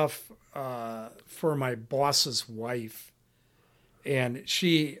stuff for my boss's wife, and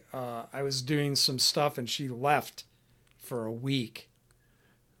I was doing some stuff and she left for a week,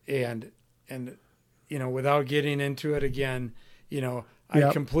 and without getting into it again,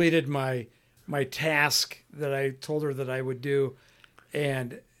 I completed my task that I told her that I would do,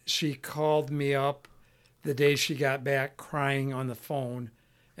 and she called me up the day she got back crying on the phone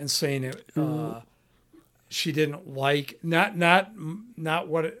and saying she didn't like not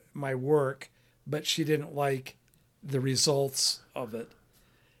what my work, but she didn't like the results of it.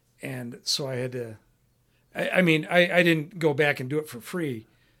 And so I had to, I didn't go back and do it for free,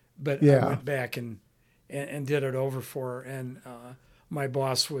 but I went back and did it over for her. And my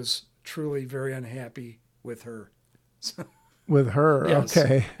boss was truly very unhappy with her. With her? Yes.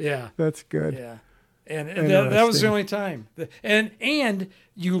 Okay. Yeah. That's good. Yeah. And that was the only time. And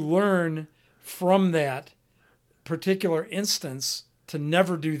you learn from that particular instance to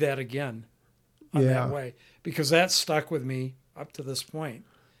never do that again that way, because that stuck with me up to this point,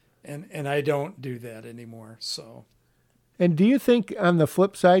 and I don't do that anymore. So, and do you think on the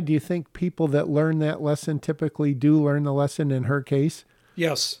flip side, do you think people that learn that lesson typically do learn the lesson in her case?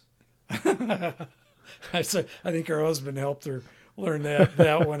 Yes. I think her husband helped her learn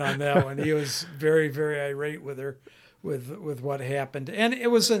that one on that one. He was very, very irate with her with what happened, and it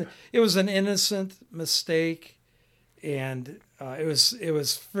was an innocent mistake. And it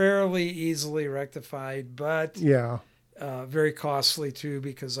was fairly easily rectified, but very costly too,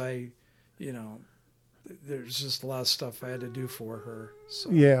 because there's just a lot of stuff I had to do for her. So,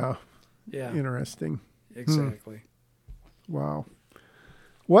 yeah, interesting. Exactly. Wow.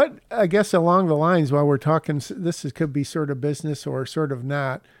 What, I guess along the lines, while we're talking, could be sort of business or sort of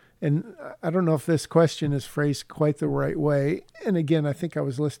not, and I don't know if this question is phrased quite the right way. And again, I think I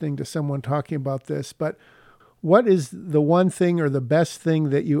was listening to someone talking about this, but what is the one thing or the best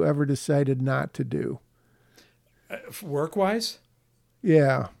thing that you ever decided not to do? Work-wise?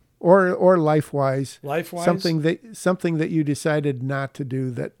 Yeah. Or life-wise. Life-wise? Something that you decided not to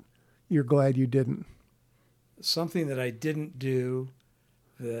do that you're glad you didn't. Something that I didn't do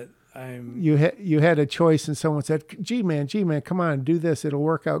that You had a choice and someone said, G-Man, come on, do this. It'll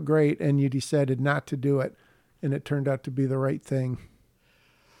work out great. And you decided not to do it. And it turned out to be the right thing.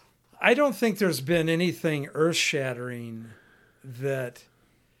 I don't think there's been anything earth-shattering that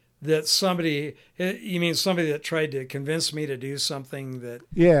somebody, you mean somebody that tried to convince me to do something that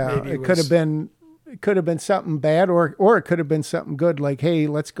maybe it could have been something bad, or it could have been something good, like, hey,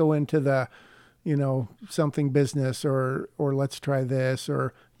 let's go into the something business, or let's try this,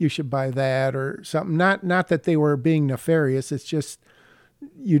 or you should buy that, or something. Not that they were being nefarious, it's just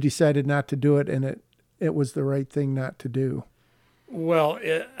you decided not to do it, and it was the right thing not to do. Well,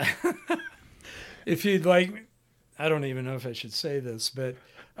 if you'd like, I don't even know if I should say this, but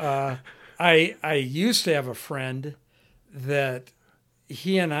I used to have a friend that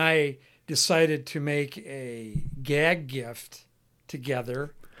he and I decided to make a gag gift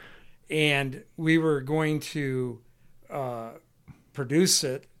together, and we were going to produce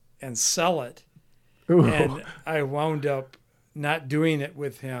it and sell it. Ooh. And I wound up not doing it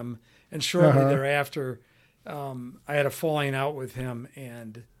with him. And shortly thereafter, I had a falling out with him,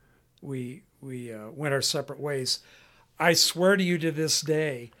 and we went our separate ways. I swear to you, to this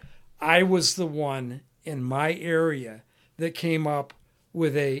day, I was the one in my area that came up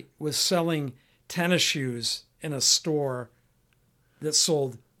with selling tennis shoes in a store that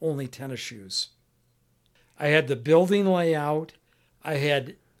sold only tennis shoes. I had the building layout. I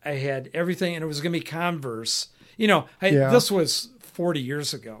had everything, and it was going to be Converse. This was 40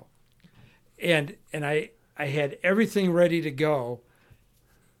 years ago. And I had everything ready to go,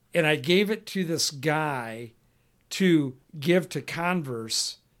 and I gave it to this guy to give to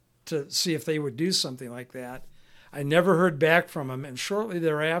Converse to see if they would do something like that. I never heard back from him, and shortly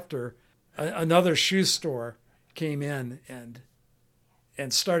thereafter, another shoe store came in and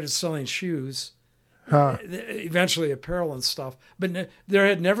started selling shoes, eventually apparel and stuff. But there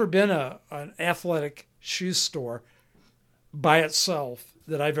had never been an athletic shoe store by itself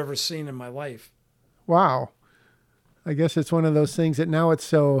that I've ever seen in my life. Wow. I guess it's one of those things that now it's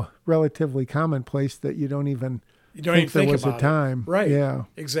so relatively commonplace that you don't even think there was a time. Right. Yeah.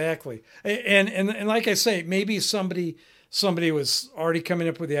 Exactly. And like I say, maybe somebody was already coming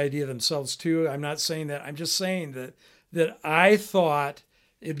up with the idea themselves too. I'm not saying that. I'm just saying that I thought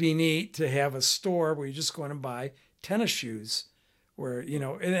it'd be neat to have a store where you just go in and buy tennis shoes, where,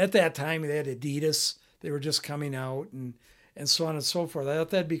 and at that time they had Adidas. They were just coming out and so on and so forth. I thought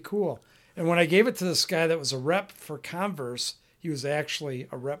that'd be cool. And when I gave it to this guy that was a rep for Converse, he was actually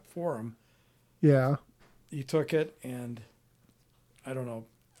a rep for him. Yeah. He took it, and I don't know,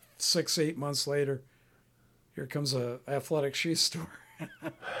 6-8 months later, here comes a athletic shoe store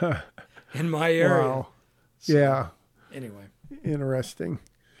in my area. Wow. So, yeah. Anyway. Interesting.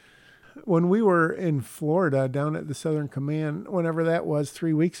 When we were in Florida down at the Southern Command, whenever that was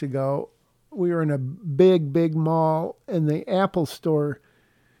 3 weeks ago, we were in a big mall, and the Apple store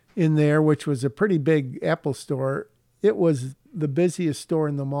in there, which was a pretty big Apple store, it was the busiest store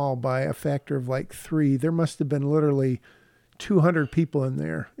in the mall by a factor of like 3. There must have been literally 200 people in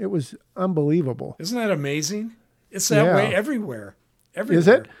there. It was unbelievable. Isn't that amazing? It's that way everywhere. Is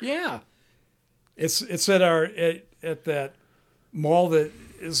it? Yeah. It's at that mall that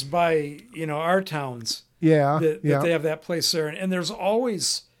is by, our towns. Yeah. That they have that place there. And there's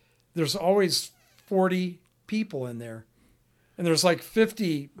always 40 people in there. And there's like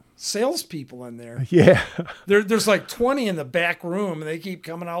 50 salespeople in there. Yeah. There's like 20 in the back room, and they keep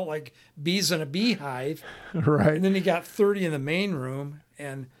coming out like bees in a beehive. Right. And then you got 30 in the main room,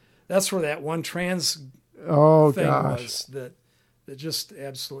 and that's where that one trans thing was that just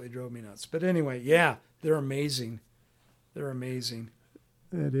absolutely drove me nuts. But anyway, yeah, they're amazing. They're amazing.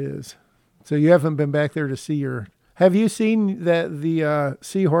 It is. So you haven't been back there to see your... Have you seen the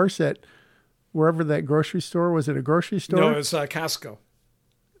seahorse at wherever that grocery store? Was it a grocery store? No, it's Costco.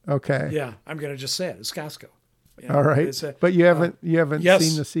 Okay. Yeah, I'm going to just say it. It's Costco. Yeah, all right. But you haven't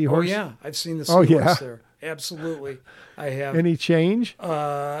seen the seahorse? Oh, yeah. I've seen the seahorse there. Absolutely. I have. Any change?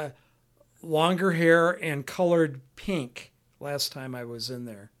 Longer hair and colored pink last time I was in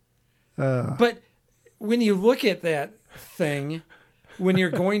there. But when you look at that thing, when you're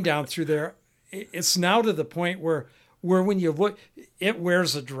going down through there, it's now to the point where when you look, it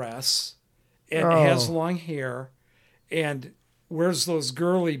wears a dress and it has long hair and wears those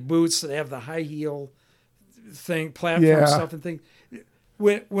girly boots that have the high heel thing, platform stuff and things.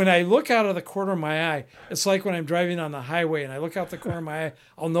 When I look out of the corner of my eye, it's like when I'm driving on the highway and I look out the corner of my eye,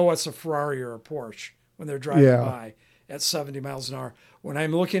 I'll know it's a Ferrari or a Porsche when they're driving by at 70 miles an hour. When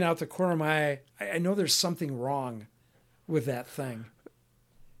I'm looking out the corner of my eye, I know there's something wrong with that thing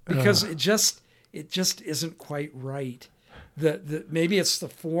because it just isn't quite right. Maybe it's the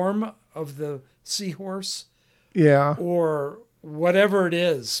form of the seahorse, or whatever it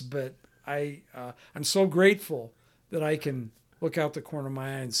is. But I'm so grateful that I can look out the corner of my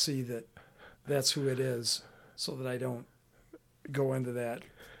eye and see that that's who it is, so that I don't go into that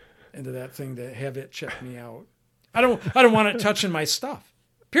thing to have it check me out. I don't want it touching my stuff.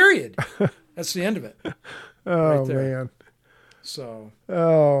 Period. That's the end of it. Oh, right there. Man. So.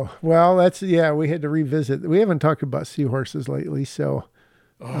 Oh, well, we had to revisit. We haven't talked about seahorses lately, so.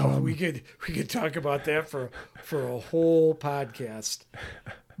 We could talk about that for a whole podcast,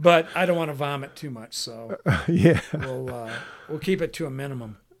 but I don't want to vomit too much, so we'll keep it to a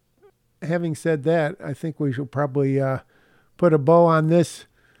minimum. Having said that, I think we should probably put a bow on this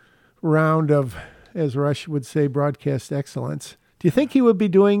round of, as Rush would say, broadcast excellence. Do you think he would be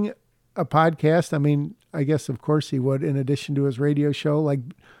doing a podcast? I mean, I guess of course he would, in addition to his radio show. Like,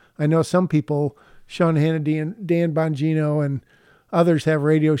 I know some people, Sean Hannity and Dan Bongino and others have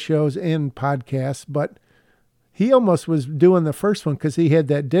radio shows and podcasts, but he almost was doing the first one because he had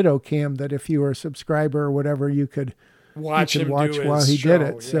that Ditto cam that if you were a subscriber or whatever, you could watch him watch do while his he show. did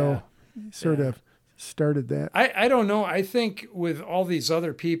it. So sort of started that. I don't know. I think with all these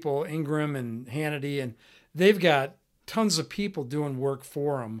other people, Ingram and Hannity, and they've got tons of people doing work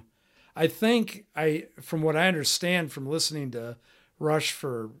for them. I think from what I understand from listening to Rush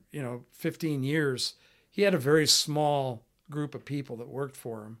for 15 years, he had a very small group of people that worked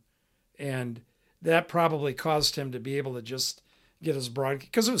for him, and that probably caused him to be able to just get his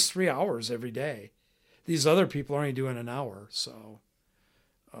broadcast, because it was 3 hours every day. These other people are only doing an hour, so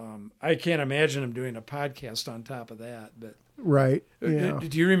I can't imagine him doing a podcast on top of that. But right, yeah.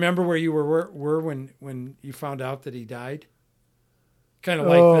 Do you remember where you were when you found out that he died? Kind of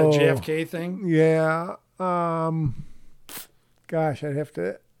like the JFK thing. Yeah. Gosh, I'd have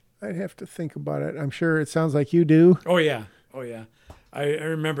to think about it. I'm sure it sounds like you do. Oh yeah. I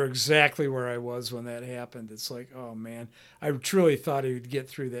remember exactly where I was when that happened. It's like, oh man, I truly thought he would get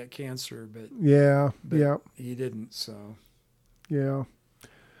through that cancer, but he didn't. So yeah.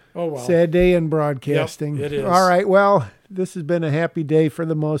 Oh well. Sad day in broadcasting. Yep, it is. All right. Well, this has been a happy day for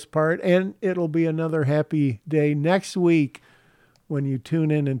the most part, and it'll be another happy day next week when you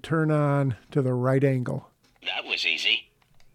tune in and turn on to The Right Angle. That was easy.